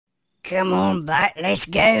Come on, Bat, let's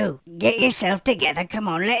go. Get yourself together, come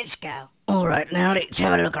on, let's go. Alright, now let's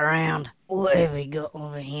have a look around. What have we got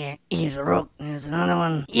over here? Here's a rock, there's another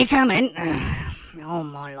one. You coming? Oh,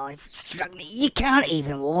 my life, struggling. You can't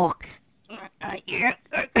even walk.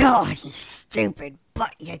 Oh, you stupid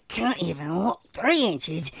butt, you can't even walk 3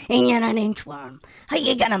 inches and you're an inchworm. How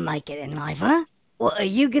you gonna make it in life, huh? What are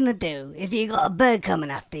you gonna do if you got a bird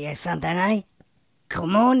coming after you or something, eh?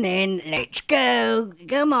 Come on then, let's go.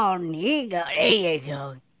 Come on, there you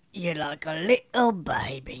go. You're like a little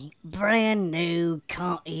baby, brand new,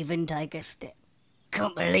 can't even take a step.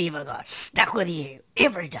 Can't believe I got stuck with you.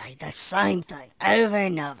 Every day, the same thing, over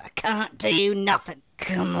and over. Can't do nothing.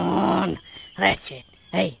 Come on. That's it.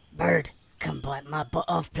 Hey, bird, come bite my butt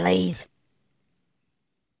off, please.